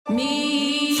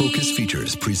Focus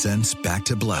Features presents Back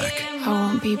to Black. I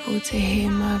want people to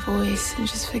hear my voice and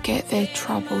just forget their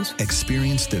troubles.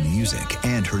 Experience the music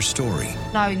and her story.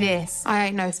 Know this, I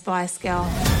ain't no Spice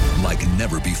Girl. Like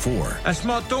never before. That's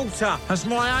my daughter. That's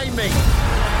my Amy.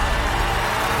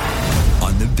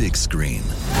 On the big screen.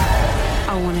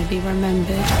 I want to be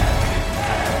remembered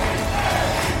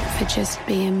for just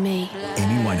being me.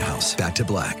 Amy Winehouse, Back to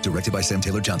Black, directed by Sam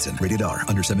Taylor Johnson. Rated R,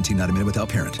 under 17, not a minute without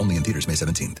parent. Only in theaters May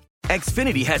 17th.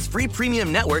 Xfinity has free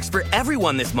premium networks for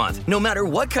everyone this month, no matter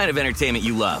what kind of entertainment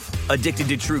you love. Addicted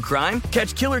to true crime?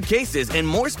 Catch killer cases and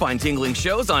more spine-tingling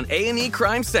shows on A&E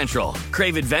Crime Central.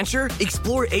 Crave adventure?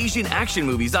 Explore Asian action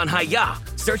movies on Hi-YAH.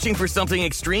 Searching for something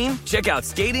extreme? Check out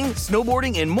skating,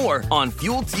 snowboarding, and more on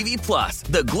Fuel TV Plus,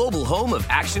 the global home of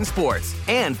action sports.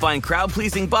 And find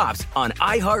crowd-pleasing bops on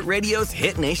iHeartRadio's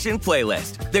Hit Nation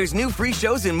playlist. There's new free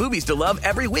shows and movies to love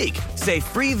every week. Say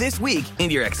free this week in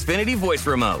your Xfinity voice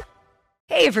remote.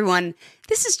 Hey everyone,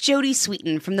 this is Jodie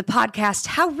Sweetin from the podcast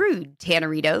How Rude,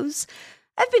 Tanneritos.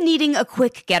 I've been needing a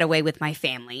quick getaway with my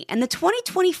family, and the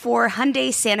 2024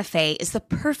 Hyundai Santa Fe is the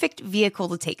perfect vehicle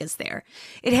to take us there.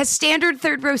 It has standard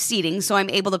third-row seating, so I'm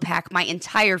able to pack my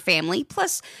entire family,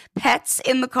 plus pets,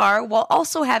 in the car, while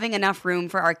also having enough room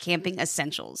for our camping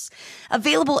essentials.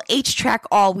 Available H-Track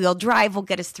all-wheel drive will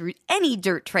get us through any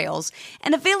dirt trails,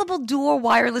 and available dual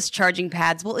wireless charging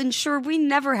pads will ensure we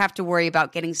never have to worry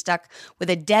about getting stuck with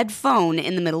a dead phone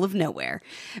in the middle of nowhere.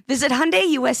 Visit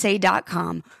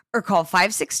HyundaiUSA.com or call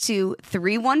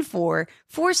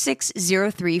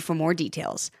 562-314-4603 for more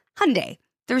details. Hyundai,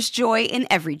 there's joy in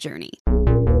every journey.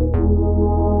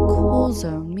 Cool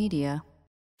Zone Media.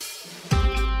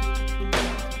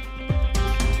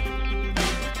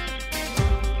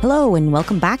 Hello and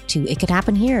welcome back to It Could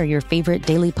Happen Here, your favorite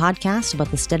daily podcast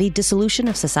about the steady dissolution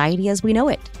of society as we know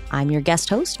it. I'm your guest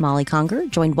host, Molly Conger,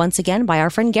 joined once again by our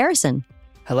friend Garrison.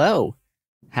 Hello.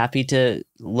 Happy to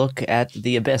look at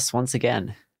the abyss once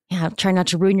again. Yeah, try not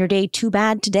to ruin your day too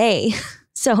bad today.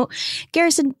 So,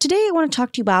 Garrison, today I want to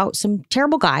talk to you about some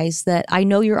terrible guys that I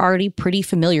know you're already pretty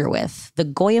familiar with. The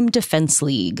Goyim Defense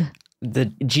League. The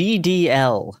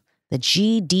GDL. The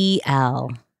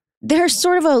GDL. They're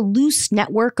sort of a loose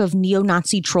network of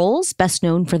neo-Nazi trolls, best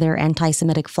known for their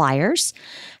anti-Semitic flyers,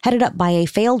 headed up by a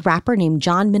failed rapper named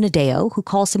John Minadeo, who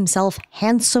calls himself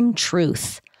Handsome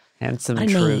Truth. Handsome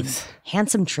Truth.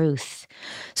 Handsome Truth.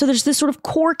 So there's this sort of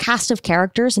core cast of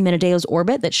characters in Minadeo's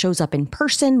orbit that shows up in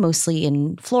person, mostly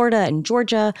in Florida and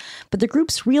Georgia, but the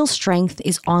group's real strength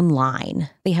is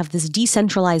online. They have this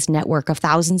decentralized network of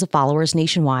thousands of followers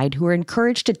nationwide who are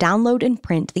encouraged to download and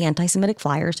print the anti-Semitic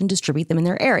flyers and distribute them in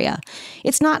their area.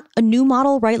 It's not a new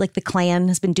model, right? Like the Klan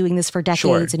has been doing this for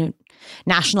decades, and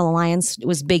National Alliance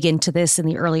was big into this in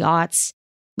the early aughts.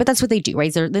 But that's what they do,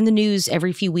 right? They're in the news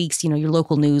every few weeks, your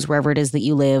local news, wherever it is that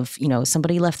you live,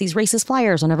 somebody left these racist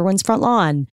flyers on everyone's front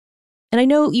lawn. And I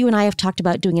know you and I have talked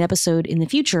about doing an episode in the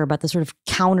future about the sort of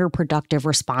counterproductive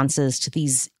responses to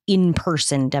these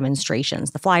in-person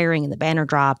demonstrations, the flyering and the banner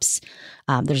drops.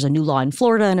 There's a new law in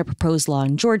Florida and a proposed law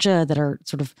in Georgia that are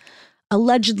sort of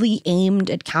allegedly aimed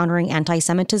at countering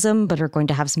anti-Semitism, but are going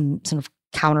to have some sort of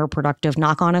counterproductive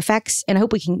knock-on effects. And I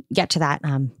hope we can get to that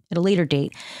at a later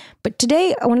date. But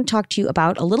today I want to talk to you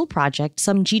about a little project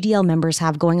some GDL members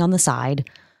have going on the side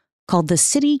called the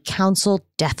City Council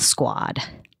Death Squad.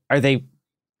 Are they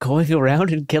going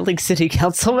around and killing city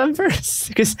council members?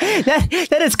 Because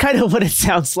that is kind of what it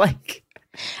sounds like.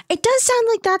 It does sound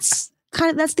like that's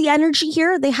the energy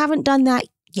here. They haven't done that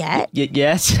yet.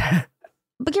 Yes.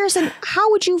 But Garrison,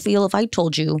 how would you feel if I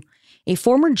told you a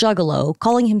former juggalo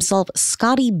calling himself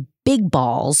Scotty Big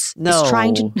Balls is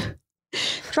trying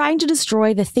to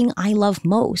destroy the thing I love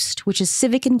most, which is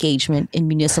civic engagement in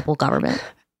municipal government?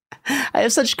 I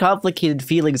have such complicated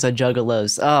feelings on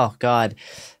juggalos. Oh, God.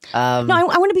 No,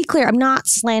 I want to be clear. I'm not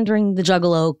slandering the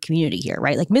juggalo community here,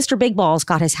 right? Like Mr. Big Balls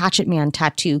got his Hatchet Man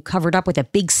tattoo covered up with a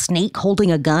big snake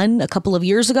holding a gun a couple of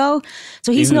years ago.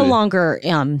 So he's no longer,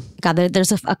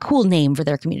 there's a cool name for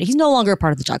their community. He's no longer a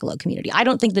part of the juggalo community. I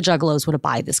don't think the juggalos would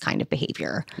abide this kind of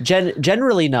behavior.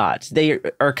 Generally not. They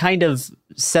are kind of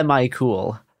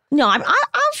semi-cool. No, I've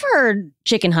heard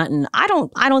chicken hunting. I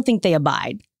don't think they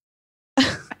abide.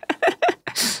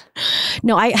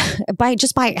 No, by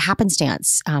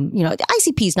happenstance, the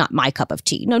ICP is not my cup of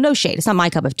tea. No shade. It's not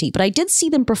my cup of tea. But I did see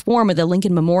them perform at the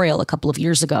Lincoln Memorial a couple of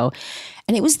years ago.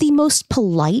 And it was the most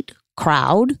polite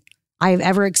crowd I've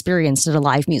ever experienced at a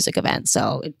live music event.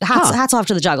 So hats off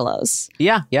to the juggalos.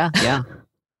 Yeah.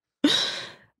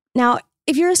 Now,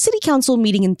 if you're a city council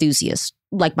meeting enthusiast,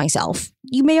 like myself,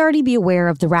 you may already be aware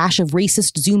of the rash of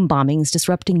racist Zoom bombings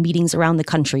disrupting meetings around the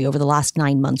country over the last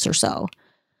 9 months or so.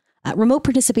 Remote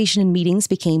participation in meetings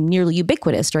became nearly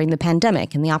ubiquitous during the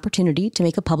pandemic, and the opportunity to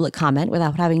make a public comment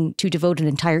without having to devote an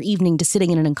entire evening to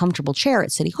sitting in an uncomfortable chair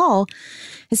at City Hall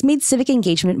has made civic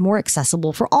engagement more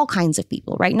accessible for all kinds of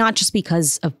people, right? Not just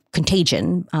because of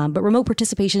contagion, but remote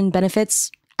participation benefits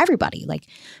everybody, like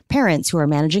parents who are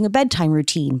managing a bedtime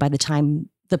routine by the time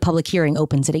the public hearing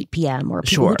opens at 8 p.m., or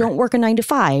people who don't work a 9 to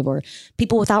 5, or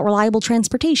people without reliable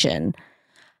transportation.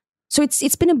 So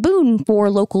it's been a boon for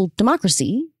local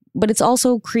democracy, but it's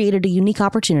also created a unique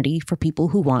opportunity for people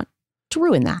who want to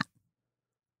ruin that.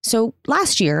 So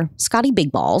last year, Scotty Big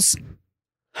Balls,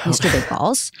 Mr. Big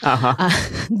Balls,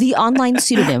 the online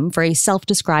pseudonym for a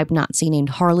self-described Nazi named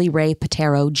Harley Ray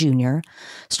Patero Jr.,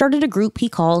 started a group he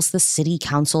calls the City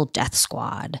Council Death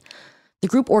Squad. The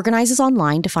group organizes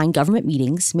online to find government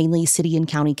meetings, mainly city and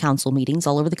county council meetings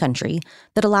all over the country,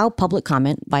 that allow public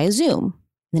comment via Zoom.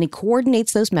 Then he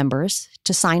coordinates those members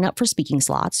to sign up for speaking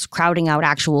slots, crowding out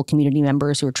actual community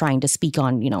members who are trying to speak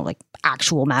on, like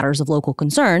actual matters of local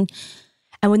concern.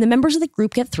 And when the members of the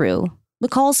group get through, the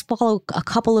calls follow a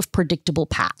couple of predictable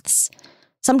paths.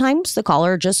 Sometimes the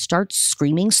caller just starts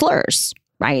screaming slurs,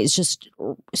 right? It's just,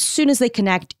 as soon as they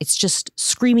connect, it's just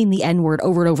screaming the N-word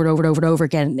over and over and over and over and over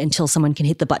again until someone can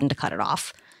hit the button to cut it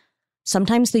off.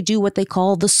 Sometimes they do what they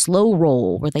call the slow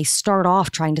roll, where they start off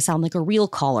trying to sound like a real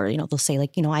caller. They'll say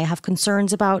I have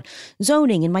concerns about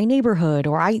zoning in my neighborhood,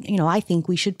 or I think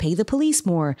we should pay the police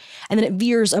more. And then it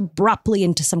veers abruptly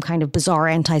into some kind of bizarre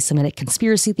anti-Semitic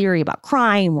conspiracy theory about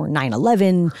crime or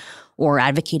 9/11 or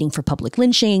advocating for public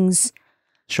lynchings.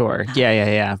 Sure.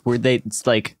 Yeah. Where it's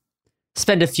like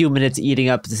spend a few minutes eating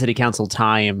up the city council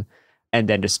time and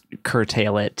then just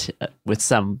curtail it with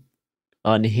some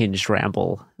unhinged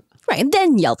ramble. Right, and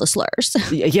then yell the slurs.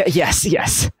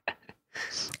 Yes.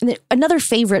 And then another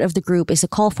favorite of the group is a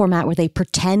call format where they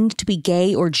pretend to be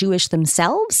gay or Jewish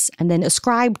themselves and then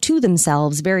ascribe to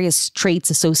themselves various traits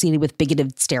associated with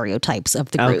bigoted stereotypes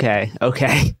of the group.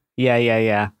 Okay.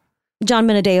 Yeah. John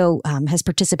Menadeo has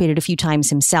participated a few times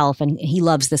himself, and he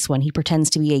loves this one. He pretends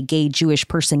to be a gay Jewish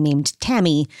person named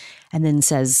Tammy and then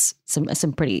says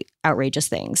some pretty outrageous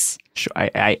things. Sure,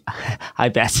 I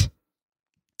bet.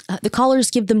 The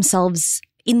callers give themselves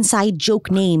inside joke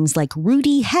names like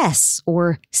Rudy Hess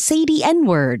or Sadie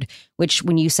N-word, which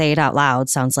when you say it out loud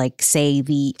sounds like say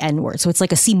the N-word. So it's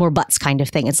like a Seymour Butts kind of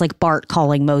thing. It's like Bart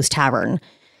calling Moe's Tavern,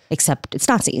 except it's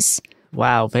Nazis.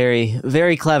 Wow, very,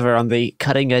 very clever on the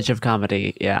cutting edge of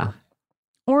comedy, yeah.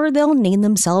 Or they'll name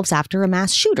themselves after a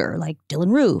mass shooter like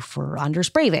Dylan Roof or Anders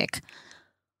Breivik.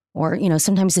 Or,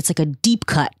 sometimes it's like a deep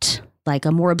cut, like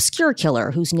a more obscure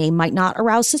killer whose name might not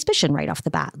arouse suspicion right off the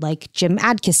bat, like Jim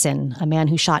Adkisson, a man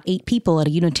who shot 8 people at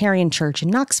a Unitarian church in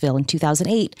Knoxville in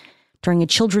 2008 during a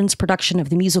children's production of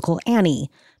the musical Annie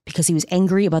because he was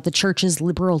angry about the church's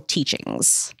liberal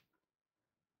teachings.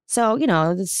 So,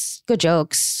 it's good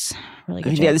jokes, really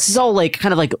good jokes. Yeah, this is all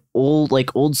kind of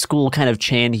old school kind of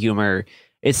Chan humor.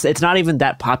 It's not even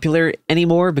that popular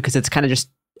anymore because it's kind of just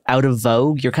out of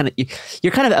vogue. You're kind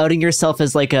of outing yourself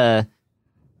as like a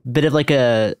bit of like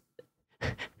a,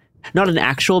 not an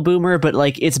actual boomer, but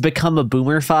it's become a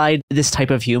boomerfied, this type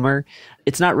of humor.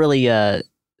 It's not really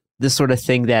this sort of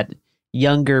thing that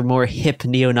younger, more hip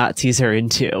neo-Nazis are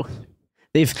into.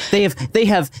 They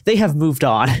have moved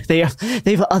on. They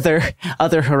have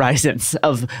other horizons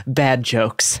of bad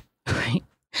jokes. Right.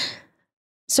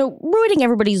 So ruining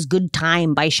everybody's good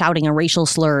time by shouting a racial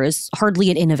slur is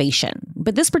hardly an innovation,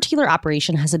 but this particular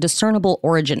operation has a discernible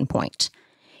origin point.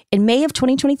 In May of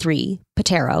 2023,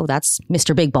 Patero, that's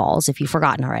Mr. Big Balls, if you've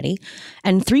forgotten already,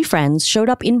 and 3 friends showed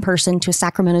up in person to a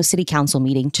Sacramento City Council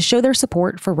meeting to show their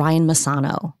support for Ryan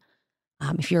Massano.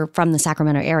 If you're from the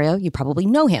Sacramento area, you probably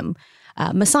know him.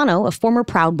 Massano, a former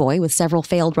Proud Boy with several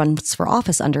failed runs for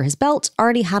office under his belt,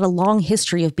 already had a long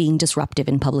history of being disruptive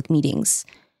in public meetings.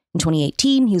 In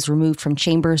 2018, he was removed from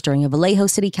chambers during a Vallejo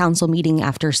City Council meeting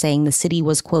after saying the city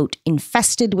was, quote,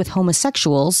 infested with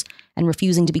homosexuals and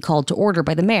refusing to be called to order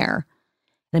by the mayor.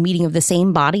 At a meeting of the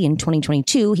same body in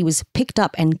 2022, he was picked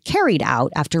up and carried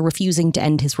out after refusing to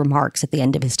end his remarks at the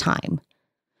end of his time.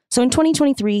 So in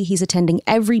 2023, he's attending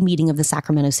every meeting of the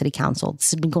Sacramento City Council.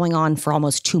 This has been going on for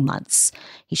almost 2 months.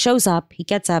 He shows up, he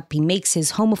gets up, he makes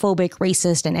his homophobic,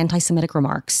 racist, and anti-Semitic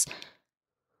remarks.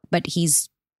 But he's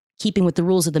keeping with the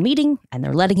rules of the meeting, and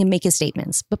they're letting him make his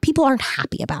statements. But people aren't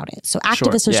happy about it. So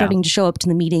activists are starting to show up to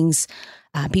the meetings.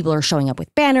 People are showing up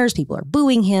with banners. People are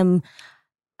booing him.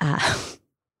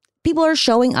 People are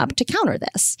showing up to counter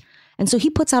this. And so he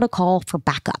puts out a call for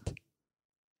backup.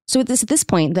 So at this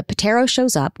point, the Patero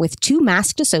shows up with 2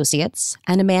 masked associates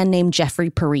and a man named Jeffrey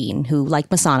Perrine, who, like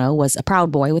Massano, was a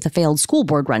Proud Boy with a failed school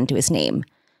board run to his name.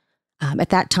 At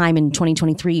that time in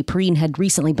 2023, Perrine had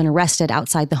recently been arrested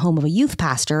outside the home of a youth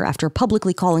pastor after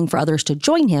publicly calling for others to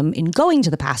join him in going to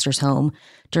the pastor's home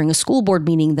during a school board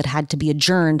meeting that had to be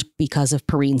adjourned because of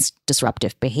Perrine's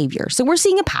disruptive behavior. So we're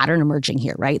seeing a pattern emerging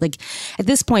here, right? Like at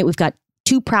this point, we've got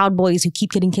two Proud Boys who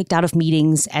keep getting kicked out of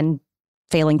meetings and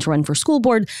failing to run for school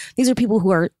board. These are people who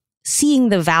are seeing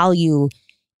the value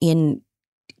in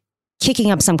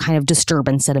kicking up some kind of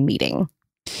disturbance at a meeting.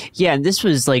 Yeah, and this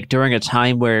was like during a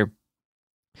time where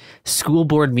school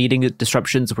board meeting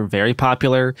disruptions were very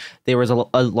popular. There was a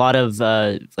lot of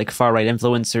like far-right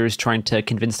influencers trying to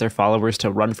convince their followers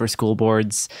to run for school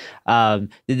boards.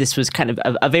 This was kind of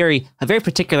a very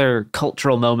particular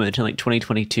cultural moment in like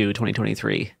 2022,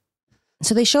 2023.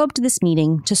 So they show up to this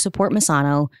meeting to support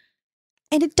Misano,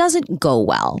 and it doesn't go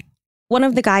well. One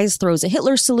of the guys throws a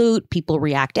Hitler salute, people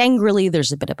react angrily,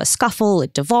 there's a bit of a scuffle,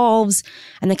 it devolves,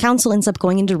 and the council ends up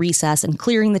going into recess and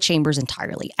clearing the chambers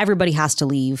entirely. Everybody has to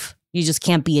leave. You just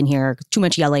can't be in here. Too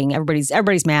much yelling.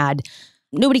 Everybody's mad.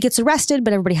 Nobody gets arrested,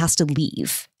 but everybody has to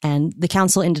leave. And the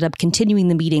council ended up continuing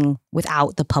the meeting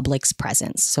without the public's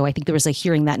presence. So I think there was a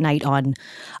hearing that night on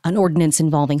an ordinance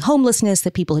involving homelessness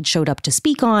that people had showed up to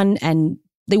speak on, and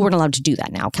they weren't allowed to do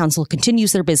that now. Council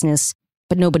continues their business,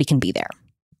 but nobody can be there.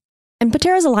 And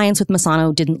Patero's alliance with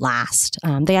Misano didn't last.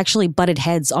 They actually butted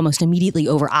heads almost immediately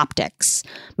over optics.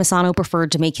 Misano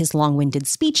preferred to make his long-winded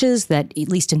speeches that, at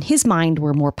least in his mind,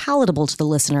 were more palatable to the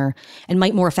listener and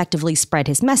might more effectively spread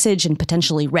his message and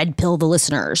potentially red-pill the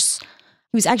listeners.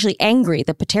 He was actually angry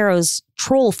that Patero's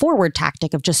troll-forward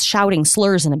tactic of just shouting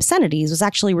slurs and obscenities was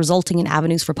actually resulting in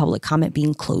avenues for public comment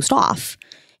being closed off.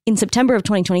 In September of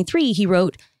 2023, he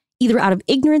wrote, "Either out of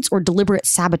ignorance or deliberate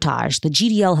sabotage, the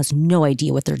GDL has no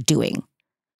idea what they're doing."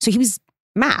 So he was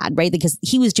mad, right? Because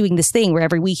he was doing this thing where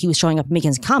every week he was showing up and making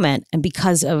his comment. And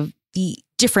because of the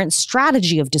different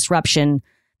strategy of disruption,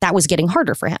 that was getting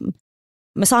harder for him.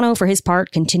 Misano, for his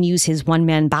part, continues his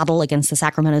one-man battle against the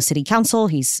Sacramento City Council.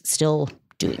 He's still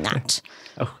doing that.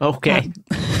 Oh, okay.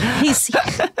 He's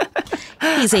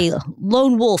a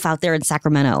lone wolf out there in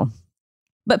Sacramento.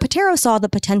 But Patero saw the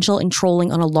potential in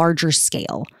trolling on a larger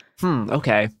scale.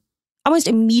 Okay. Almost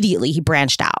immediately, he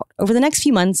branched out. Over the next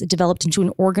few months, it developed into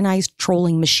an organized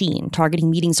trolling machine targeting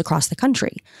meetings across the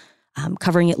country,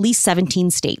 covering at least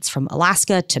 17 states, from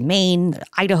Alaska to Maine,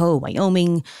 Idaho,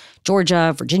 Wyoming,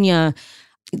 Georgia, Virginia.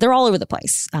 They're all over the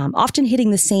place, often hitting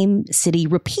the same city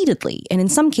repeatedly, and in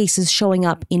some cases showing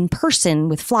up in person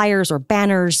with flyers or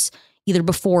banners, either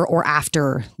before or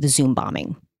after the Zoom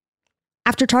bombing.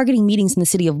 After targeting meetings in the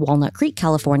city of Walnut Creek,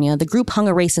 California, the group hung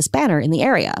a racist banner in the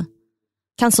area.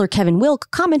 Councillor Kevin Wilk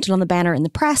commented on the banner in the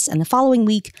press, and the following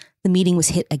week, the meeting was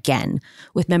hit again,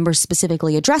 with members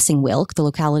specifically addressing Wilk, the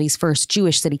locality's first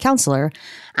Jewish city councillor,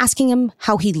 asking him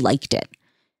how he liked it.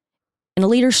 In a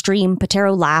later stream,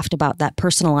 Patero laughed about that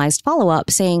personalized follow-up,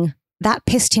 saying, "That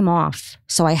pissed him off,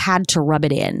 so I had to rub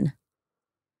it in."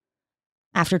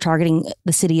 After targeting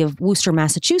the city of Worcester,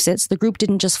 Massachusetts, the group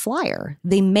didn't just flyer.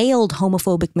 They mailed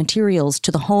homophobic materials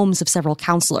to the homes of several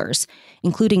councillors,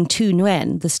 including Tu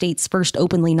Nguyen, the state's first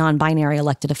openly non-binary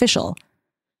elected official.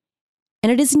 And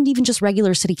it isn't even just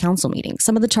regular city council meetings.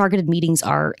 Some of the targeted meetings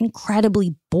are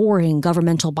incredibly boring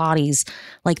governmental bodies,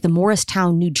 like the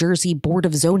Morristown, New Jersey Board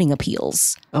of Zoning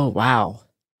Appeals. Oh, wow.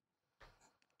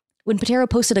 When Patero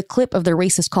posted a clip of their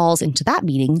racist calls into that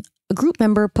meeting, a group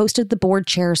member posted the board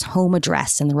chair's home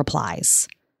address in the replies.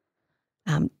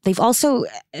 They've also,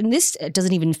 and this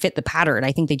doesn't even fit the pattern,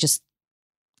 I think they just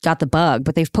got the bug,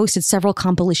 but they've posted several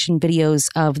compilation videos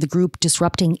of the group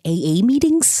disrupting AA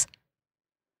meetings.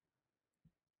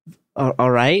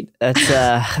 All right.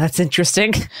 That's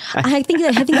interesting. I think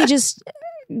they just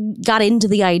got into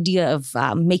the idea of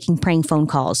making prank phone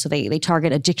calls. So they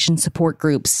target addiction support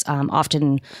groups,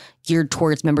 often geared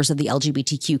towards members of the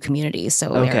LGBTQ community. So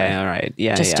okay, all right.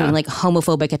 Yeah, just doing like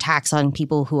homophobic attacks on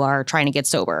people who are trying to get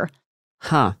sober.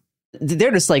 Huh.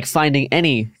 They're just like finding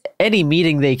any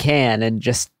meeting they can and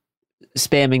just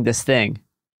spamming this thing.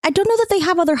 I don't know that they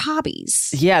have other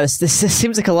hobbies. Yeah, this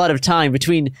seems like a lot of time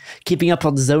between keeping up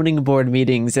on zoning board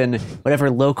meetings and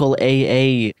whatever local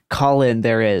AA call-in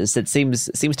there is. It seems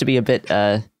to be a bit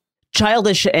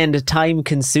childish and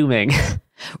time-consuming.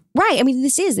 Right. I mean,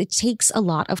 it takes a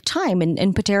lot of time.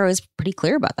 And Patero is pretty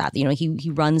clear about that. You know, he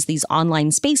runs these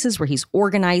online spaces where he's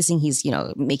organizing, he's,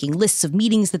 making lists of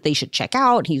meetings that they should check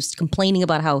out. He's complaining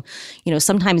about how,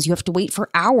 sometimes you have to wait for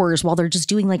hours while they're just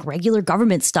doing like regular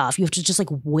government stuff. You have to just like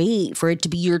wait for it to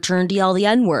be your turn to yell the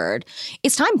N-word.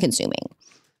 It's time consuming.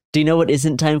 Do you know what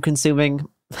isn't time consuming?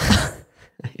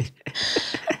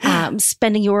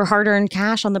 spending your hard-earned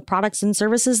cash on the products and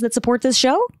services that support this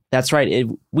show? That's right.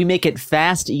 We make it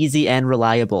fast, easy, and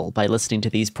reliable by listening to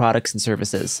these products and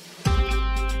services.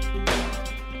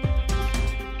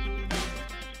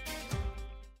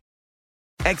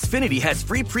 Xfinity has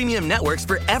free premium networks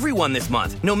for everyone this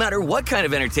month, no matter what kind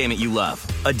of entertainment you love.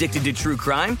 Addicted to true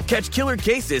crime? Catch killer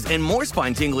cases and more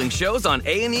spine-tingling shows on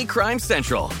A&E Crime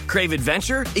Central. Crave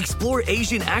adventure? Explore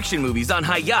Asian action movies on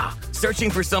Hi-Ya. Searching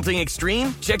for something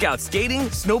extreme? Check out skating,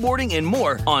 snowboarding, and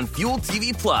more on Fuel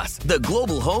TV Plus, the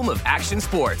global home of action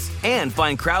sports. And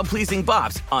find crowd-pleasing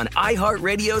bops on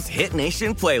iHeartRadio's Hit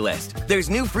Nation playlist. There's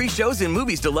new free shows and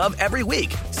movies to love every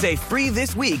week. Say free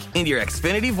this week in your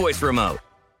Xfinity voice remote.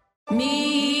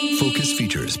 Focus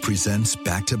Features presents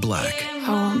Back to Black. I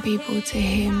want people to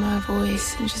hear my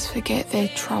voice and just forget their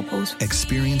troubles.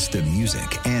 Experience the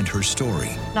music and her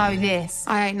story Know this,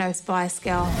 I ain't no Spice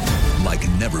Girl. like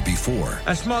never before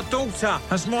That's my daughter.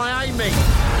 That's my Amy.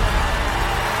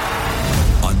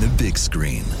 on the big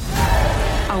screen.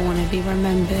 I want to be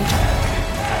remembered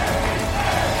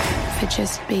for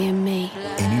just being me.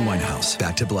 Amy Winehouse,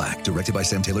 Back to Black, directed by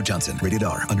Sam Taylor Johnson. Rated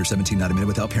R, under 17, not a minute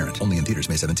without parent. Only in theaters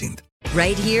May 17th.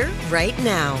 Right here, right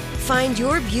now. Find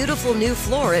your beautiful new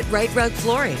floor at Right Rug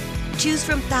Flooring. Choose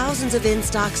from thousands of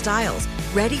in-stock styles,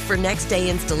 ready for next day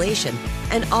installation,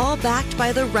 and all backed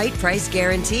by the right price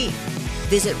guarantee.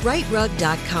 Visit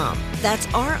rightrug.com. That's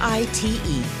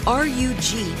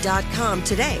RITERUG.com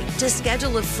today to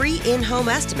schedule a free in-home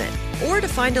estimate or to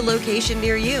find a location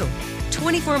near you.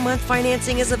 24-month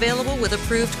financing is available with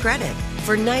approved credit.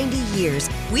 For 90 years,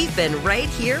 we've been right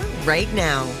here, right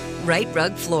now. Right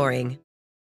Rug Flooring.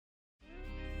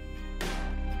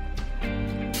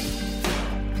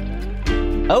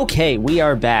 Okay, we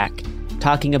are back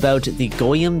talking about the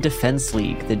Goyim Defense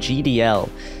League, the GDL.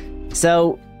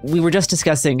 So we were just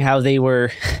discussing how they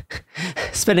were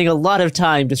spending a lot of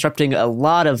time disrupting a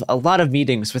lot of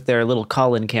meetings with their little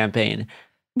call-in campaign.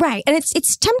 Right. And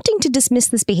it's tempting to dismiss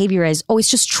this behavior as, oh, it's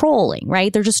just trolling,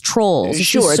 right? They're just trolls.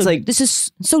 Sure, it's like, this is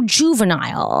so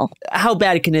juvenile. How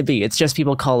bad can it be? It's just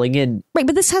people calling in. Right.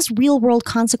 But this has real world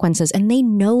consequences, and they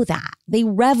know that. They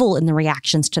revel in the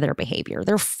reactions to their behavior.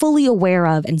 They're fully aware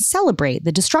of and celebrate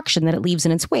the destruction that it leaves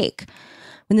in its wake.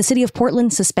 When the city of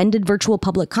Portland suspended virtual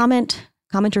public comment,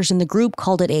 commenters in the group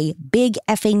called it a big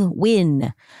effing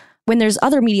win. When there's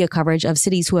other media coverage of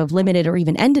cities who have limited or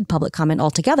even ended public comment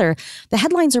altogether, the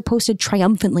headlines are posted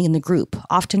triumphantly in the group,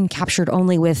 often captured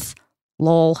only with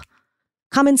lol.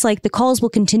 Comments like, the calls will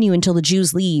continue until the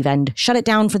Jews leave, and shut it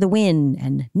down for the win,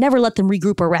 and never let them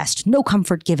regroup or rest, no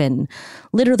comfort given,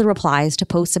 litter the replies to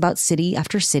posts about city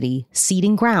after city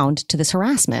ceding ground to this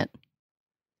harassment.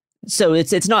 So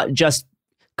it's not just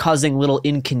causing little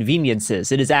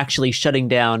inconveniences. It is actually shutting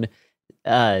down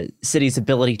city's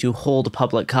ability to hold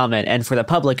public comment and for the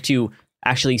public to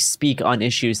actually speak on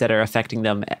issues that are affecting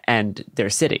them and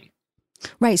their city.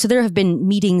 Right. So there have been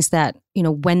meetings that,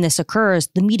 when this occurs,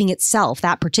 the meeting itself,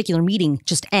 that particular meeting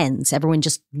just ends. Everyone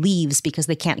just leaves because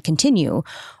they can't continue.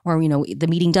 Or, the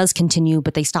meeting does continue,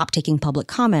 but they stop taking public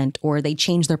comment, or they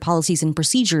change their policies and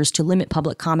procedures to limit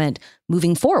public comment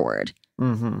moving forward.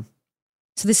 Mm-hmm.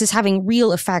 So this is having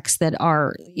real effects that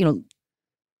are,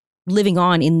 living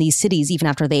on in these cities even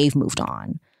after they've moved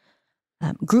on.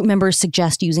 Group members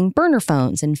suggest using burner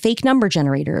phones and fake number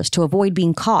generators to avoid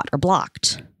being caught or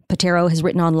blocked. Patero has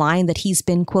written online that he's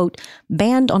been, quote,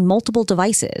 banned on multiple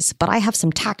devices, but I have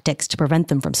some tactics to prevent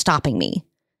them from stopping me.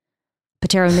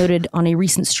 Patero noted on a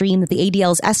recent stream that the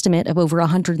ADL's estimate of over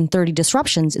 130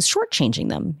 disruptions is shortchanging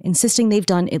them, insisting they've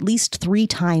done at least 3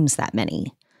 times that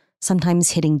many,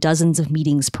 sometimes hitting dozens of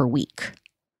meetings per week.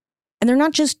 And they're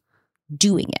not just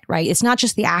doing it, right? It's not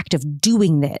just the act of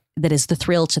doing that is the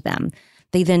thrill to them.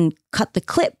 They then cut the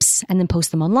clips and then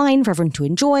post them online for everyone to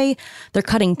enjoy. They're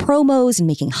cutting promos and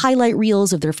making highlight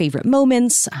reels of their favorite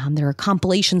moments. There are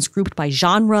compilations grouped by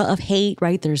genre of hate,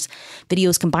 right? There's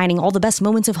videos combining all the best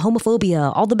moments of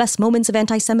homophobia, all the best moments of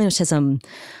anti-Semitism.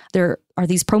 There are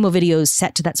these promo videos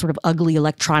set to that sort of ugly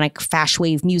electronic fash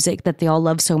wave music that they all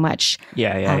love so much.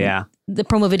 Yeah. The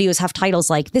promo videos have titles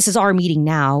like, "This is our meeting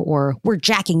now," or "We're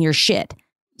jacking your shit."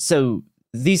 So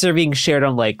these are being shared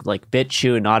on like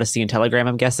BitChute and Odyssey and Telegram,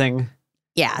 I'm guessing.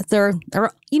 Yeah, they're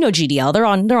GDL. They're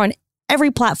on every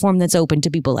platform that's open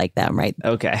to people like them, right?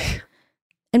 Okay.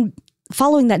 And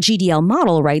following that GDL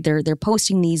model, right? They're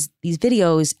posting these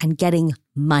videos and getting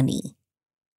money.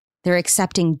 They're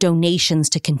accepting donations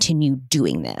to continue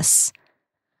doing this.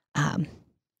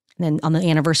 And then on the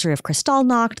anniversary of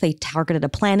Kristallnacht, they targeted a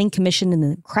planning commission in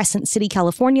the Crescent City,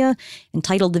 California, and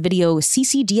titled the video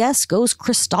 "CCDS Goes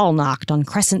Kristallnacht on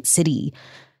Crescent City."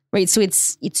 Right. So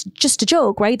it's just a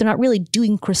joke, right? They're not really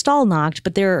doing Kristallnacht,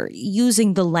 but they're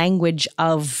using the language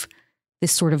of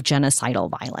this sort of genocidal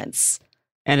violence.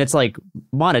 And it's like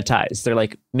monetized. They're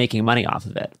like making money off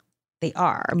of it. They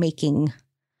are making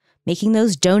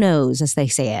those donos, as they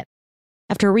say it.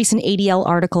 After a recent ADL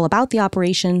article about the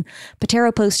operation,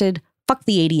 Patero posted, "Fuck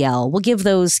the ADL. We'll give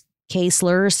those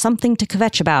K-slurs something to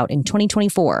kvetch about in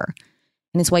 2024.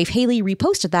 And his wife Haley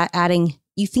reposted that, adding,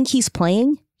 "You think he's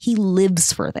playing? He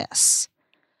lives for this."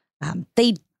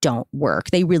 They don't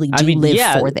work. They really do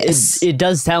live for this. It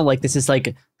does sound like this is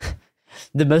like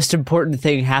the most important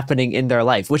thing happening in their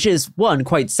life, which is, one,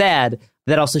 quite sad.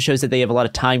 That also shows that they have a lot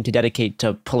of time to dedicate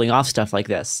to pulling off stuff like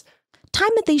this. Time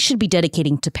that they should be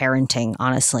dedicating to parenting,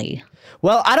 honestly.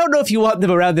 Well, I don't know if you want them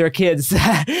around their kids.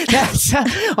 That's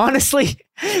honestly,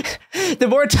 the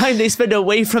more time they spend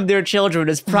away from their children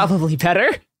is probably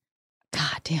better.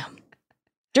 God damn.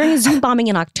 During a Zoom bombing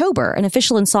in October, an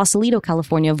official in Sausalito,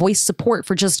 California, voiced support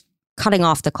for just cutting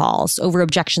off the calls over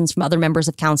objections from other members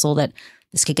of council that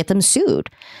this could get them sued,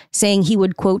 saying he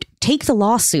would, quote, "take the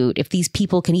lawsuit if these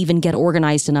people can even get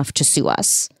organized enough to sue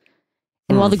us."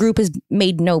 And while the group has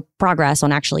made no progress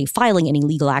on actually filing any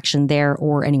legal action there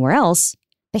or anywhere else,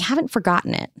 they haven't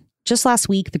forgotten it. Just last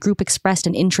week, the group expressed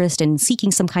an interest in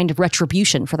seeking some kind of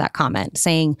retribution for that comment,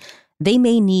 saying they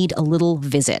may need a little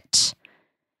visit.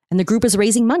 And the group is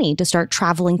raising money to start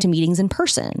traveling to meetings in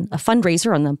person. A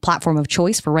fundraiser on the platform of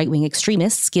choice for right-wing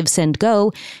extremists, Give, Send,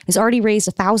 Go, has already raised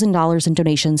 $1,000 in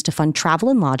donations to fund travel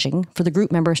and lodging for the group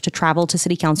members to travel to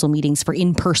city council meetings for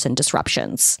in-person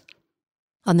disruptions.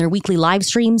 On their weekly live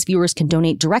streams, viewers can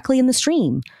donate directly in the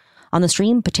stream. On the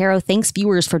stream, Patero thanks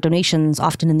viewers for donations,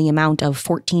 often in the amount of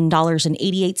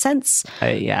 $14.88.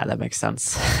 Yeah, that makes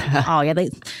sense. Oh, yeah, they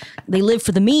live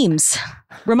for the memes,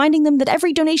 reminding them that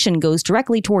every donation goes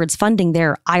directly towards funding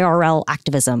their IRL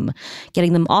activism,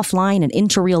 getting them offline and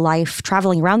into real life,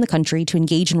 traveling around the country to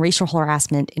engage in racial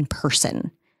harassment in person.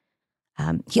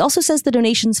 He also says the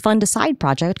donations fund a side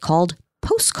project called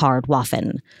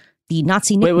Postcardwaffen, the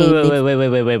Nazi nickname.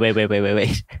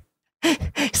 Wait.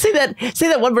 Say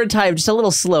that one more time, just a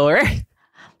little slower.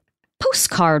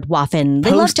 Postcardwaffen.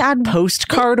 They love to add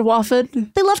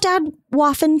Postcardwaffen. They love to add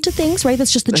Waffen to things, right?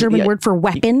 That's just the German word for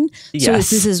weapon. Yes.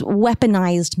 So this is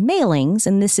weaponized mailings,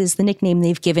 and this is the nickname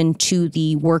they've given to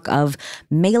the work of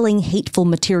mailing hateful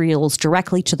materials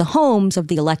directly to the homes of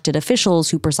the elected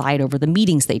officials who preside over the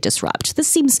meetings they disrupt. This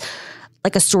seems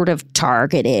like a sort of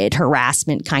targeted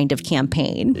harassment kind of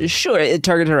campaign. Sure,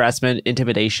 targeted harassment,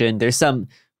 intimidation. There's some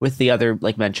with the other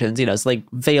like mentions, it's like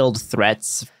veiled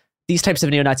threats. These types of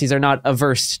neo-Nazis are not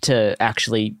averse to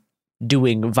actually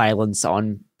doing violence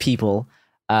on people.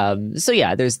 So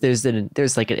yeah, there's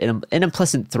like an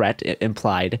implicit threat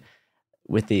implied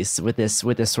with this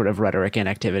sort of rhetoric and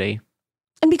activity.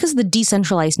 And because of the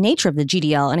decentralized nature of the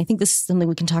GDL, and I think this is something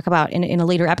we can talk about in a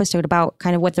later episode about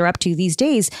kind of what they're up to these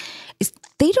days, is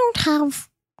they don't have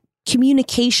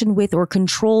communication with or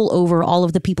control over all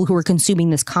of the people who are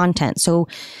consuming this content. So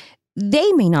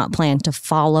they may not plan to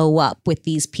follow up with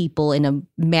these people in a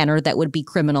manner that would be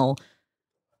criminal,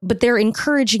 but they're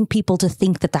encouraging people to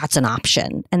think that that's an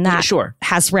option, and that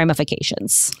has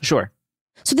ramifications. Sure.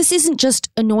 So this isn't just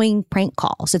annoying prank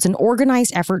calls. It's an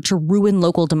organized effort to ruin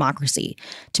local democracy,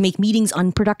 to make meetings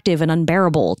unproductive and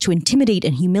unbearable, to intimidate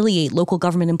and humiliate local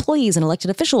government employees and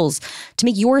elected officials, to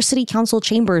make your city council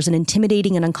chambers an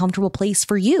intimidating and uncomfortable place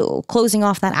for you, closing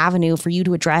off that avenue for you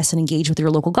to address and engage with your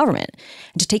local government,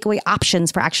 and to take away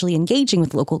options for actually engaging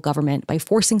with local government by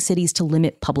forcing cities to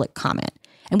limit public comment.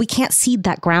 And we can't cede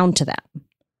that ground to them.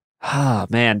 Oh,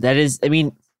 man, that is, I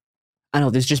don't know,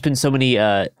 there's just been so many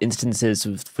instances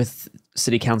with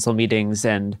city council meetings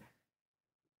and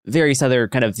various other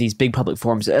kind of these big public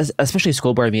forums, especially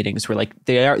school board meetings, where like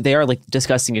they are like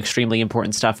discussing extremely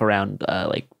important stuff around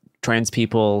like trans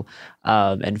people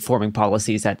and forming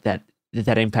policies that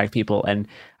impact people. And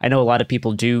I know a lot of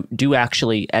people do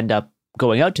actually end up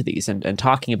going out to these and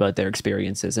talking about their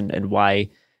experiences and why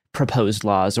proposed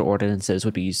laws or ordinances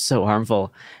would be so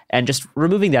harmful, and just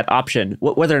removing that option,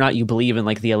 whether or not you believe in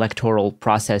like the electoral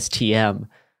process TM,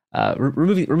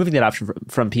 removing that option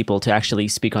from people to actually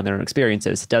speak on their own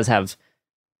experiences does have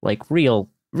like real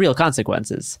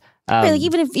consequences. Right, like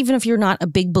even if you're not a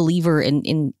big believer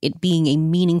in it being a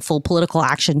meaningful political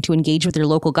action to engage with your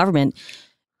local government,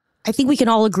 I think we can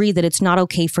all agree that it's not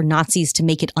okay for Nazis to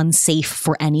make it unsafe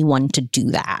for anyone to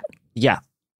do that. Yeah.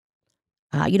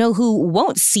 You know who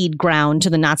won't cede ground to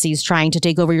the Nazis trying to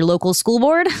take over your local school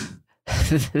board?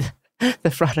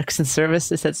 The products and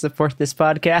services that support this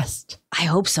podcast. I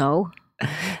hope so.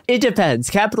 It depends.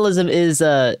 Capitalism is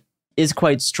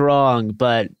quite strong,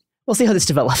 but We'll see how this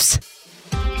develops.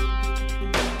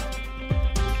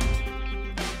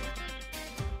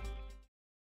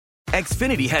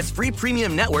 Xfinity has free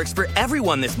premium networks for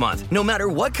everyone this month, no matter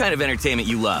what kind of entertainment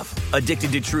you love.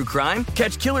 Addicted to true crime?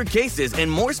 Catch killer cases and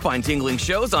more spine-tingling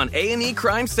shows on A&E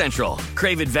Crime Central.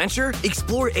 Crave adventure?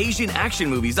 Explore Asian action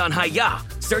movies on Hi-Ya.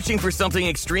 Searching for something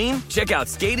extreme? Check out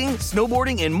skating,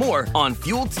 snowboarding, and more on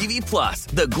Fuel TV Plus,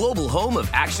 the global home of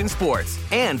action sports.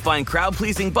 And find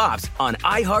crowd-pleasing bops on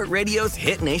iHeartRadio's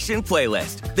Hit Nation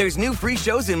playlist. There's new free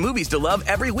shows and movies to love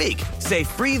every week. Say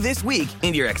free this week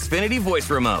in your Xfinity voice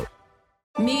remote.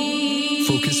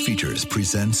 Focus Features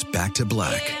presents Back to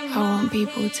Black. I want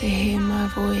people to hear my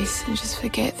voice and just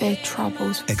forget their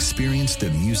troubles. Experience the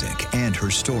music and her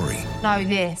story Know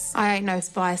this, I ain't no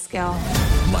Spice Girl.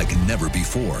 like never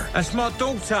before That's my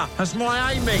daughter. That's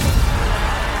my Amy.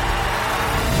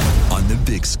 on the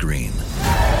big screen.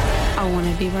 I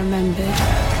want to be remembered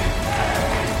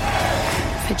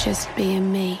for just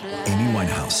being me. Amy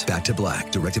Winehouse, Back to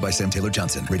Black, directed by Sam Taylor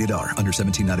Johnson. Rated R, under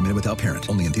 17, not a minute without parent.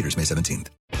 Only in theaters May 17th.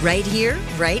 Right here,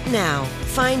 right now.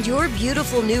 Find your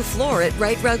beautiful new floor at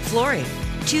Right Rug Flooring.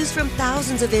 Choose from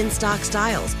thousands of in-stock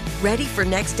styles, ready for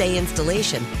next day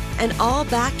installation, and all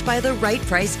backed by the right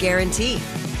price guarantee.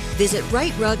 Visit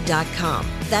rightrug.com.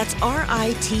 That's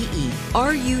RITERUG.com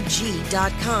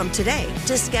today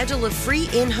to schedule a free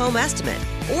in-home estimate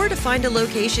or to find a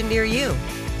location near you.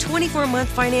 24-month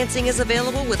financing is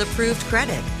available with approved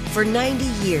credit. For 90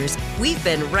 years, we've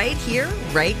been right here,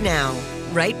 right now.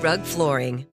 Right Rug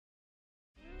Flooring.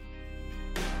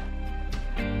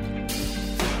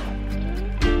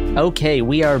 Okay,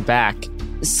 we are back.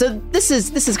 So this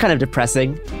is kind of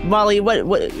depressing. Molly, what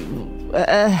What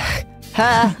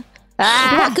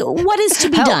is to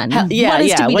be done? What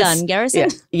is to be done, Garrison?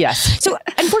 Yes. So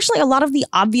unfortunately, a lot of the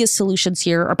obvious solutions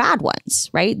here are bad ones,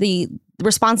 right? The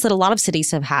response that a lot of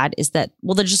cities have had is that,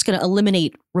 well, they're just going to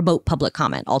eliminate remote public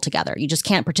comment altogether. You just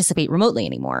can't participate remotely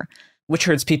anymore. Which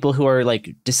hurts people who are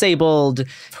like disabled,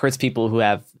 hurts people who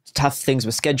have tough things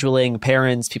with scheduling,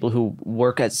 parents, people who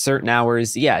work at certain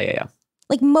hours. Yeah.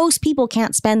 Like most people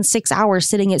can't spend 6 hours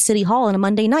sitting at City Hall on a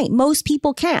Monday night. Most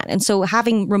people can't. And so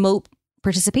having remote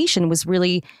participation was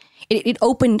really, it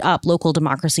opened up local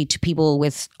democracy to people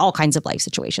with all kinds of life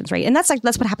situations, right? And that's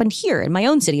what happened here in my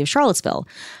own city of Charlottesville.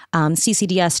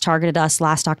 CCDS targeted us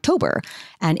last October.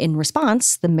 And in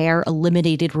response, the mayor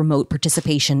eliminated remote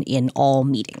participation in all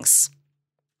meetings.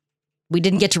 We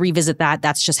didn't get to revisit that.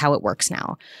 That's just how it works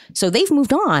now. So they've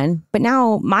moved on, but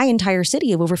now my entire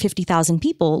city of over 50,000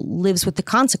 people lives with the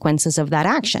consequences of that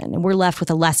action, and we're left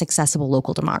with a less accessible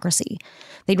local democracy.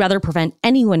 They'd rather prevent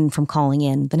anyone from calling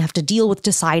in than have to deal with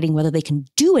deciding whether they can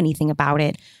do anything about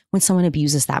it when someone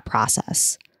abuses that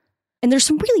process. And there's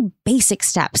some really basic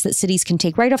steps that cities can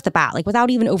take right off the bat, like without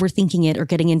even overthinking it or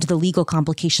getting into the legal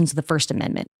complications of the First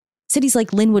Amendment. Cities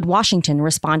like Linwood, Washington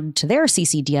responded to their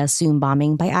CCDS Zoom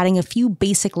bombing by adding a few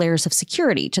basic layers of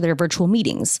security to their virtual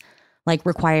meetings, like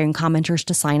requiring commenters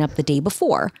to sign up the day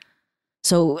before.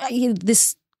 So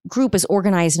this group is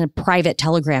organized in a private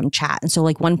Telegram chat. And so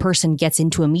like one person gets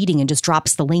into a meeting and just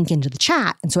drops the link into the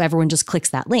chat. And so everyone just clicks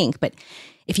that link. But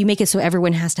if you make it so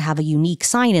everyone has to have a unique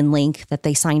sign-in link that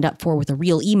they signed up for with a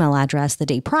real email address the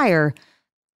day prior,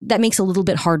 that makes it a little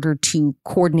bit harder to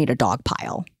coordinate a dog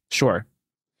pile. Sure.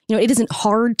 You know, it isn't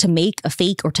hard to make a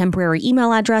fake or temporary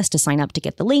email address to sign up to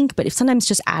get the link, but if sometimes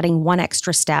just adding one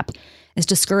extra step is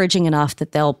discouraging enough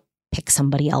that they'll pick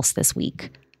somebody else this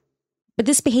week. But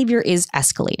this behavior is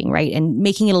escalating, right? And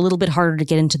making it a little bit harder to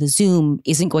get into the Zoom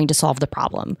isn't going to solve the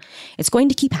problem. It's going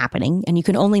to keep happening, and you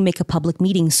can only make a public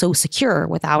meeting so secure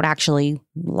without actually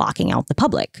locking out the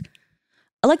public.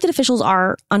 Elected officials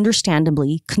are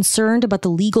understandably concerned about the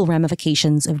legal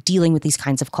ramifications of dealing with these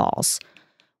kinds of calls.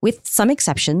 With some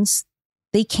exceptions,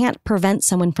 they can't prevent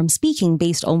someone from speaking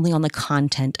based only on the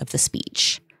content of the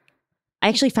speech. I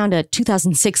actually found a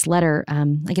 2006 letter. I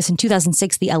guess in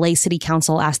 2006, the LA City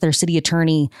Council asked their city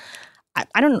attorney,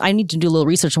 I need to do a little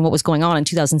research on what was going on in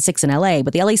 2006 in LA,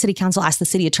 but the LA City Council asked the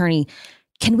city attorney,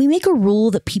 can we make a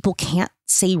rule that people can't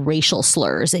say racial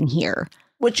slurs in here?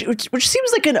 Which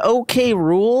seems like an okay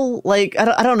rule. Like,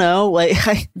 I don't know.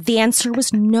 Like, The answer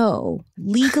was no.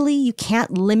 Legally, you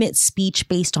can't limit speech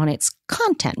based on its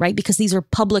content, right? Because these are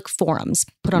public forums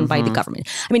put on by the government.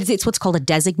 I mean, it's what's called a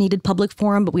designated public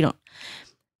forum, but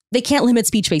they can't limit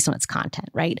speech based on its content,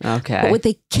 right? Okay. But what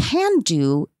they can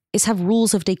do is have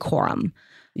rules of decorum.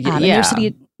 And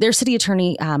their city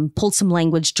attorney pulled some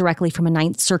language directly from a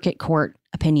Ninth Circuit Court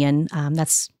opinion.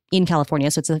 That's in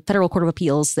California. So it's a federal court of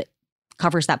appeals that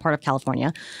covers that part of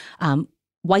California,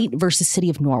 White versus City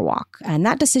of Norwalk. And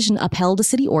that decision upheld a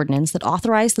city ordinance that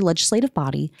authorized the legislative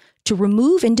body to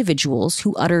remove individuals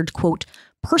who uttered, quote,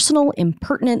 personal,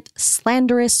 impertinent,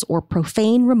 slanderous, or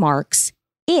profane remarks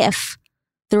if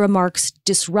the remarks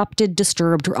disrupted,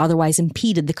 disturbed, or otherwise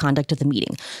impeded the conduct of the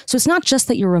meeting. So it's not just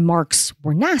that your remarks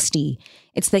were nasty,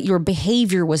 it's that your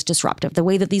behavior was disruptive. The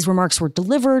way that these remarks were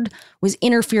delivered was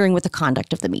interfering with the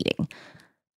conduct of the meeting.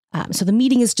 So the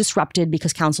meeting is disrupted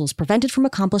because council is prevented from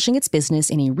accomplishing its business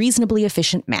in a reasonably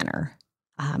efficient manner.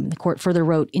 The court further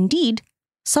wrote, indeed,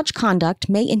 such conduct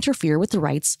may interfere with the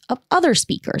rights of other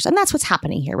speakers. And that's what's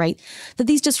happening here, right? That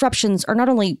these disruptions are not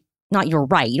only not your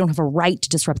right, you don't have a right to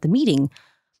disrupt the meeting,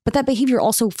 but that behavior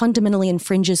also fundamentally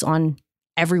infringes on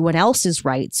everyone else's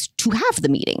rights to have the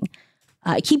meeting.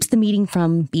 It keeps the meeting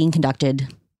from being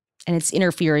conducted, and it's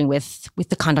interfering with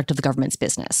the conduct of the government's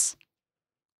business.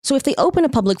 So if they open a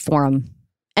public forum,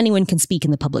 anyone can speak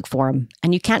in the public forum,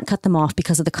 and you can't cut them off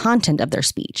because of the content of their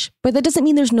speech. But that doesn't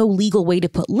mean there's no legal way to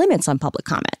put limits on public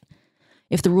comment.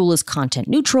 If the rule is content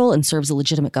neutral and serves a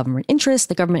legitimate government interest,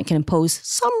 the government can impose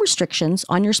some restrictions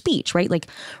on your speech, right? Like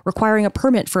requiring a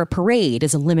permit for a parade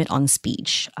is a limit on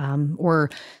speech, or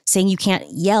saying you can't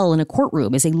yell in a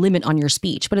courtroom is a limit on your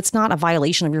speech, but it's not a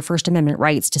violation of your First Amendment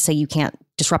rights to say you can't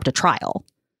disrupt a trial.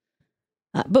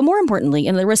 But more importantly,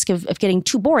 and the risk of getting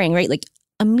too boring, right? Like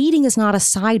a meeting is not a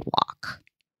sidewalk.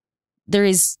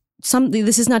 This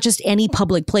is not just any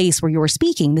public place where you're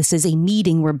speaking. This is a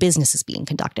meeting where business is being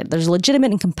conducted. There's a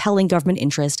legitimate and compelling government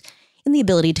interest in the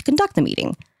ability to conduct the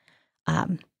meeting.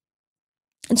 And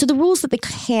so the rules that they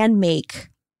can make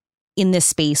in this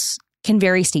space can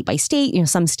vary state by state. You know,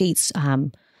 some states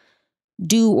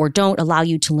do or don't allow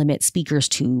you to limit speakers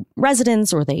to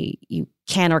residents, or you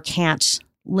can or can't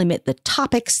limit the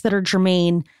topics that are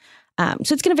germane.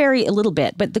 So it's going to vary a little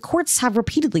bit, but the courts have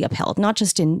repeatedly upheld, not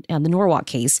just in the Norwalk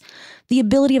case, the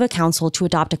ability of a council to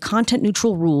adopt a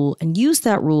content-neutral rule and use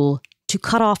that rule to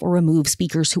cut off or remove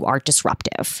speakers who are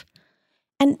disruptive.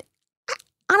 And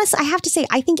honestly, I have to say,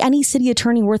 I think any city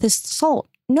attorney worth his salt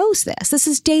knows this. This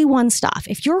is day one stuff.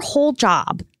 If your whole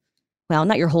job, well,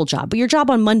 not your whole job, but your job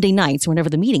on Monday nights or whenever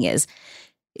the meeting is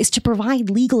to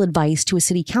provide legal advice to a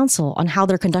city council on how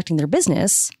they're conducting their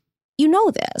business, you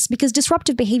know this, because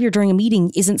disruptive behavior during a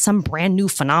meeting isn't some brand new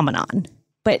phenomenon.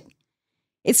 But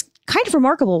it's kind of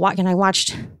remarkable. And I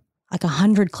watched like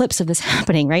 100 clips of this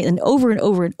happening, right? And over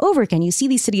again, you see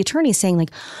these city attorneys saying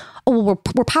like, oh, well,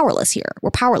 we're powerless here.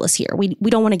 We're powerless here. We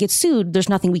don't want to get sued. There's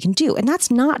nothing we can do. And that's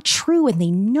not true. And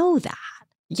they know that.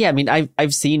 Yeah, I mean,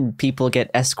 I've seen people get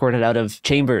escorted out of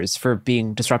chambers for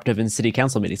being disruptive in city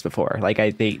council meetings before. Like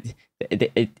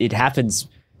it happens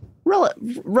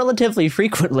relatively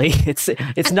frequently.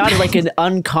 It's not like an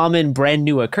uncommon brand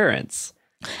new occurrence.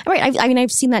 Right. I mean,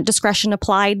 I've seen that discretion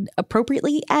applied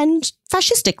appropriately and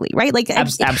fascistically, right? Like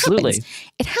absolutely.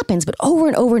 It happens, but over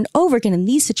and over and over again in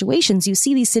these situations, you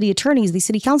see these city attorneys, these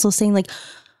city councils saying like,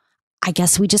 I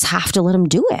guess we just have to let them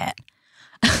do it.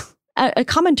 A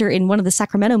commenter in one of the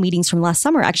Sacramento meetings from last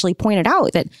summer actually pointed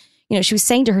out that, you know, she was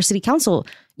saying to her city council,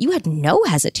 you had no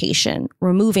hesitation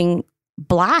removing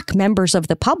Black members of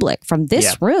the public from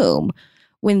this room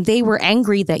when they were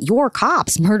angry that your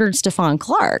cops murdered Stephon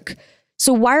Clark.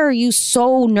 So why are you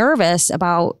so nervous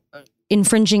about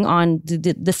infringing on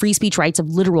the free speech rights of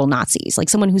literal Nazis? Like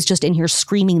someone who's just in here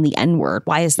screaming the N-word.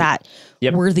 Why is that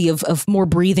worthy of more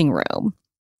breathing room?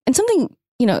 And something,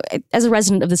 you know, as a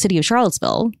resident of the city of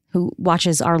Charlottesville, who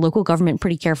watches our local government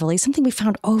pretty carefully, something we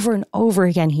found over and over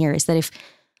again here is that if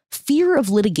fear of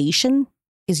litigation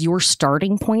is your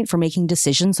starting point for making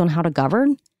decisions on how to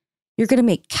govern, you're going to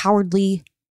make cowardly,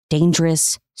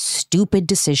 dangerous, stupid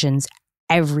decisions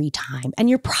every time. And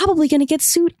you're probably going to get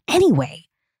sued anyway.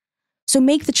 So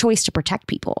make the choice to protect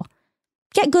people.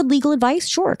 Get good legal advice,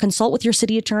 sure. Consult with your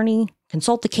city attorney,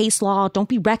 consult the case law, don't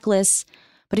be reckless.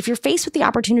 But if you're faced with the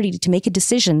opportunity to make a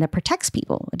decision that protects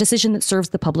people, a decision that serves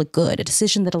the public good, a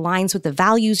decision that aligns with the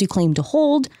values you claim to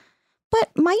hold, but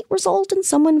might result in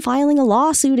someone filing a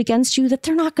lawsuit against you that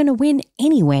they're not going to win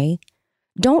anyway,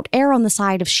 don't err on the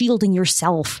side of shielding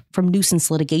yourself from nuisance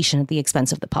litigation at the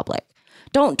expense of the public.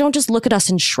 Don't just look at us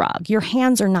and shrug. Your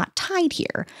hands are not tied here.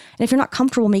 And if you're not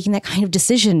comfortable making that kind of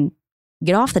decision,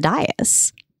 get off the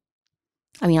dais.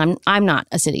 I mean, I'm not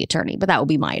a city attorney, but that would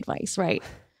be my advice, right?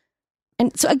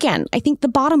 And so again, I think the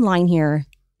bottom line here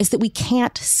is that we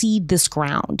can't cede this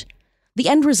ground. The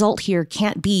end result here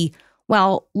can't be,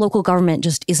 well, local government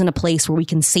just isn't a place where we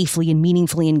can safely and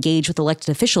meaningfully engage with elected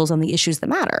officials on the issues that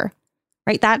matter,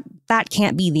 right? That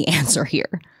can't be the answer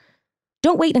here.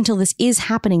 Don't wait until this is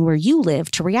happening where you live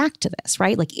to react to this,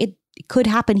 right? Like it could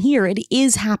happen here. It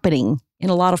is happening in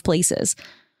a lot of places.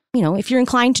 You know, if you're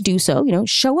inclined to do so, you know,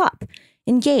 show up.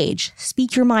 Engage.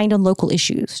 Speak your mind on local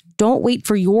issues. Don't wait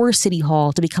for your city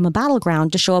hall to become a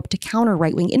battleground to show up to counter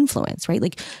right-wing influence, right?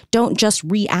 Like, don't just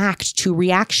react to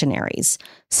reactionaries.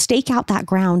 Stake out that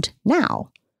ground now.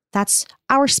 That's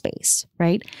our space,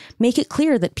 right? Make it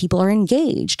clear that people are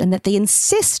engaged and that they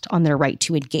insist on their right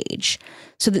to engage,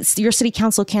 so that your city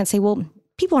council can't say, well,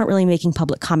 people aren't really making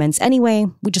public comments anyway,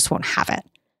 we just won't have it.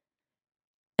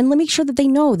 And let make sure that they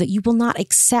know that you will not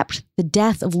accept the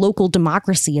death of local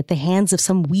democracy at the hands of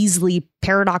some Weasley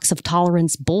paradox of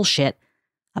tolerance bullshit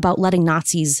about letting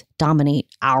Nazis dominate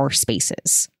our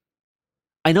spaces.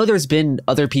 I know there's been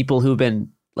other people who've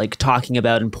been like talking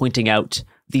about and pointing out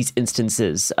these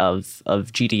instances of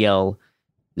GDL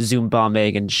Zoom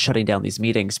bombing and shutting down these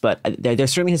meetings, but there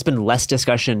certainly has been less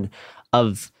discussion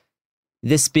of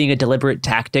this being a deliberate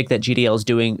tactic that GDL is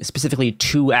doing specifically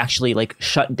to actually like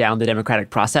shut down the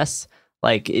democratic process.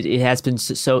 Like it has been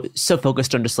so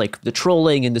focused on just like the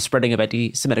trolling and the spreading of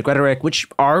anti-Semitic rhetoric, which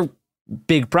are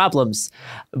big problems.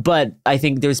 But I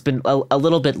think there's been a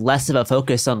little bit less of a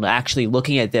focus on actually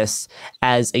looking at this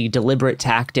as a deliberate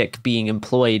tactic being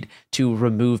employed to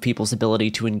remove people's ability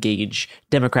to engage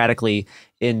democratically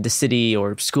in the city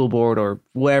or school board or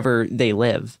wherever they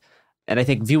live. And I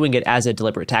think viewing it as a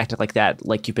deliberate tactic like that,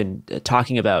 like you've been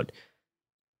talking about,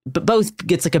 but both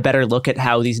gets like a better look at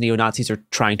how these neo-Nazis are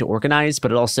trying to organize,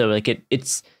 but it also like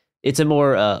it's a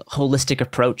more holistic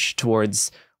approach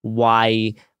towards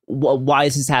why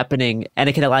this is happening, and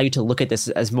it can allow you to look at this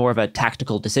as more of a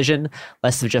tactical decision,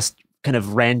 less of just kind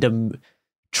of random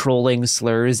trolling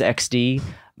slurs XD,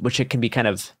 which it can be kind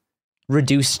of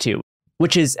reduced to,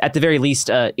 which is at the very least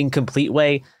an incomplete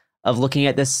way of looking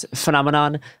at this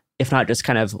phenomenon, if not just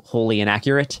kind of wholly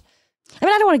inaccurate. I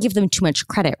mean, I don't want to give them too much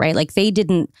credit, right? Like they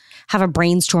didn't have a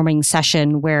brainstorming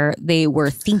session where they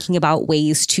were thinking about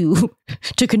ways to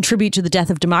contribute to the death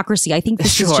of democracy. I think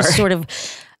this is just sort of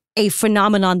a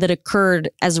phenomenon that occurred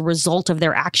as a result of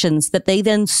their actions that they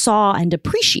then saw and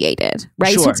appreciated,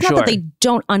 right? So it's not that they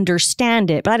don't understand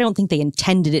it, but I don't think they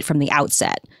intended it from the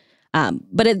outset.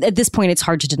 But at this point, it's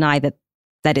hard to deny that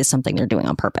is something they're doing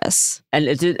on purpose. And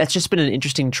it's just been an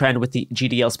interesting trend with the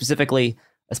GDL specifically,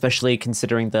 especially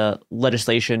considering the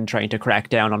legislation trying to crack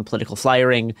down on political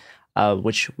flyering,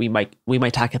 which we might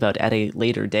talk about at a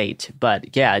later date.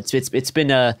 But yeah, it's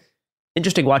been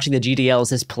interesting watching the GDL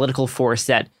as this political force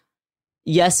that,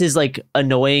 yes, is like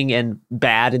annoying and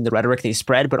bad in the rhetoric they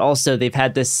spread, but also they've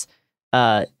had this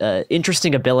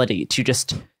interesting ability to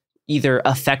just either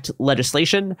affect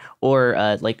legislation or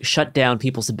like shut down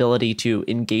people's ability to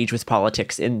engage with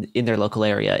politics in their local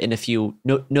area in a few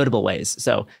notable ways.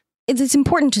 So it's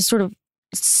important to sort of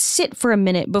sit for a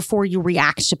minute before you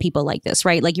react to people like this,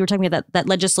 right? Like you were talking about that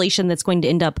legislation that's going to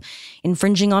end up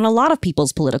infringing on a lot of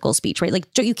people's political speech, right? Like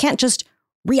you can't just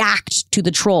react to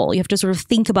the troll. You have to sort of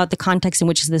think about the context in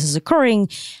which this is occurring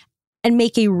and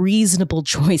make a reasonable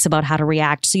choice about how to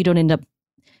react so you don't end up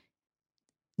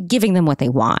giving them what they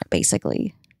want,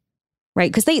 basically. Right?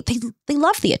 Because they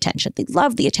love the attention. They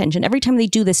love the attention. Every time they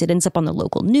do this, it ends up on the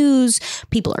local news.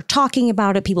 People are talking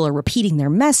about it. People are repeating their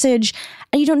message.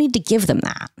 And you don't need to give them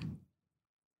that.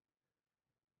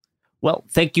 Well,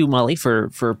 thank you, Molly, for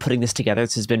putting this together.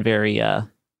 This has been very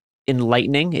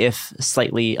enlightening, if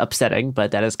slightly upsetting,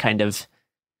 but that is kind of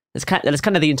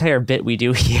the entire bit we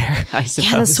do here, I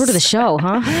suppose. Yeah, that's sort of the show,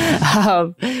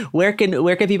 huh? Where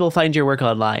can people find your work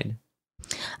online?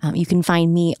 You can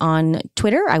find me on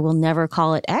Twitter. I will never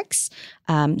call it X.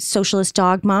 Socialist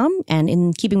Dog Mom. And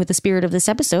in keeping with the spirit of this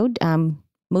episode,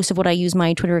 most of what I use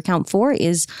my Twitter account for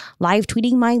is live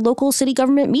tweeting my local city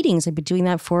government meetings. I've been doing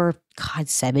that for,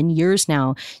 7 years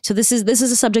now. So this is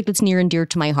a subject that's near and dear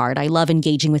to my heart. I love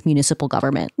engaging with municipal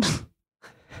government.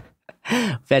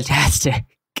 Fantastic.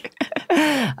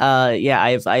 Yeah,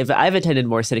 I've attended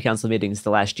more city council meetings the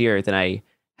last year than I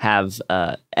have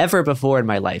ever before in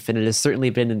my life, and it has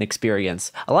certainly been an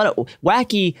experience. A lot of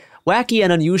wacky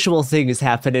and unusual things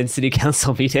happen in city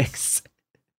council meetings.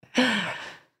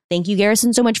 Thank you,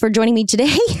 Garrison, so much for joining me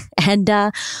today, and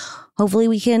hopefully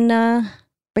we can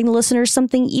bring the listeners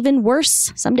something even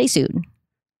worse someday soon.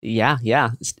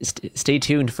 Yeah. Stay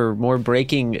tuned for more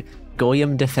breaking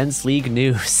Goyim Defense League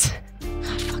news.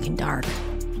 God, fucking dark.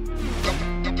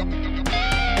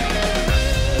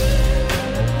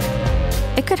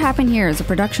 It Could Happen Here is a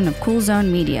production of Cool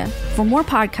Zone Media. For more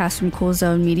podcasts from Cool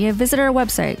Zone Media, visit our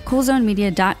website,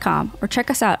 coolzonemedia.com, or check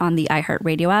us out on the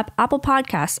iHeartRadio app, Apple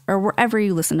Podcasts, or wherever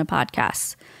you listen to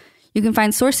podcasts. You can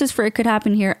find sources for It Could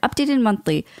Happen Here updated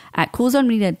monthly at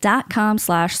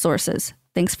coolzonemedia.com/sources.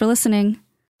 Thanks for listening.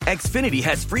 Xfinity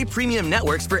has free premium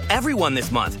networks for everyone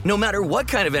this month, no matter what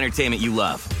kind of entertainment you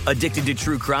love. Addicted to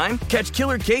true crime? Catch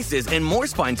killer cases and more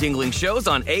spine-tingling shows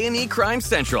on A&E Crime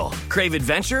Central. Crave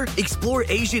adventure? Explore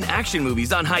Asian action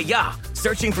movies on Hi-Ya.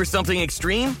 Searching for something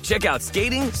extreme? Check out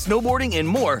skating, snowboarding, and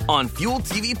more on Fuel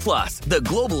TV Plus, the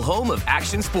global home of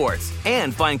action sports.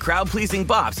 And find crowd-pleasing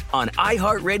bops on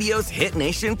iHeartRadio's Hit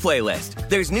Nation playlist.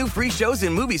 There's new free shows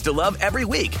and movies to love every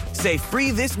week. Say free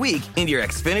this week in your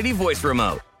Xfinity voice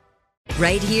remote.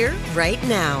 Right here, right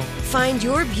now. Find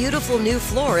your beautiful new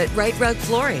floor at Right Rug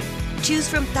Flooring. Choose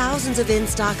from thousands of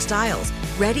in-stock styles,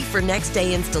 ready for next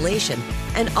day installation,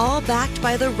 and all backed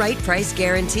by the right price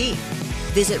guarantee.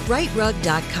 Visit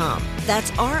rightrug.com.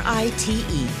 That's RITERUG.com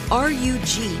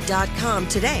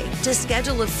today to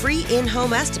schedule a free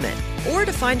in-home estimate or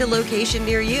to find a location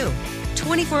near you.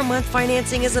 24-month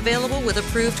financing is available with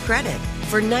approved credit.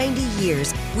 For 90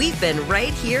 years, we've been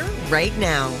right here, right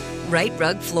now. Right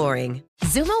Rug Flooring.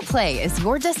 Zumo Play is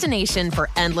your destination for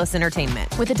endless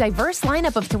entertainment. With a diverse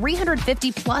lineup of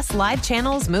 350 plus live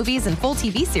channels, movies, and full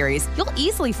TV series, you'll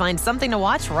easily find something to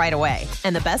watch right away.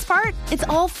 And the best part? It's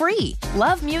all free.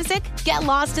 Love music? Get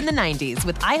lost in the 90s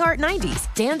with iHeart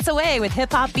 90s, dance away with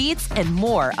hip-hop beats, and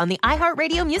more on the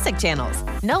iHeartRadio music channels.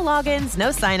 No logins, no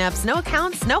signups, no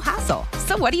accounts, no hassle.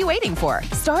 So what are you waiting for?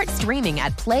 Start streaming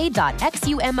at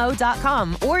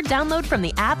play.xumo.com or download from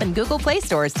the app and Google Play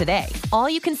stores today. All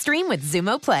you can stream with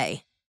Zumo Play.